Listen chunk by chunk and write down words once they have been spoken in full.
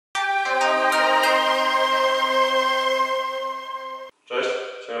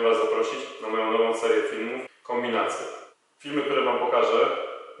nową serię filmów Kombinacje. Filmy, które Wam pokażę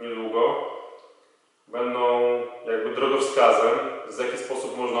niedługo, będą jakby drogowskazem, w jaki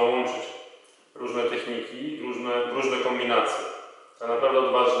sposób można łączyć różne techniki, różne kombinacje. Tak naprawdę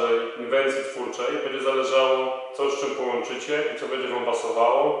od Waszej inwencji twórczej będzie zależało, co z czym połączycie i co będzie Wam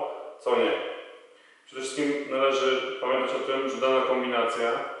pasowało, co nie. Przede wszystkim należy pamiętać o tym, że dana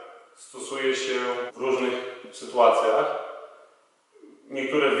kombinacja stosuje się w różnych sytuacjach.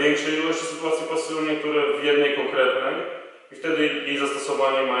 Niektóre w większej ilości sytuacji pasują, niektóre w jednej konkretnej i wtedy jej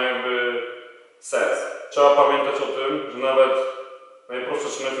zastosowanie ma jakby sens. Trzeba pamiętać o tym, że nawet najprostsza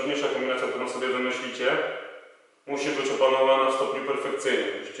czy najtrudniejsza kombinacja, którą sobie wymyślicie, musi być opanowana w stopniu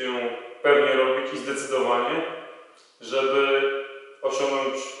perfekcyjnym. Musicie ją pewnie robić i zdecydowanie, żeby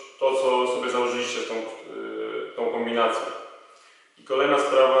osiągnąć to, co sobie założyliście tą kombinacją. I kolejna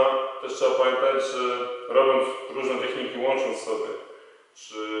sprawa, też trzeba pamiętać, że robiąc różne techniki, łącząc sobie,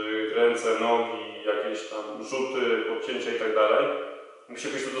 czy ręce, nogi, jakieś tam rzuty, podcięcia itd., musi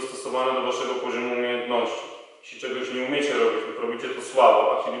być to dostosowane do Waszego poziomu umiejętności. Jeśli czegoś nie umiecie robić lub robicie to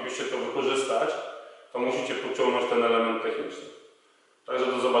słabo, a chcielibyście to wykorzystać, to musicie podciągnąć ten element techniczny. Także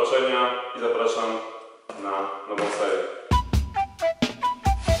do zobaczenia i zapraszam na nową serię.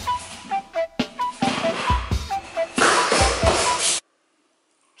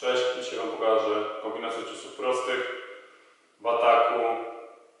 Cześć, dzisiaj Wam pokażę kombinację ciosów prostych w ataku.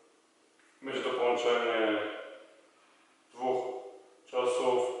 Będzie to połączenie 2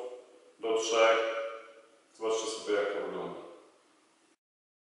 ciosów do 3. Zobaczcie sobie, jak to wygląda.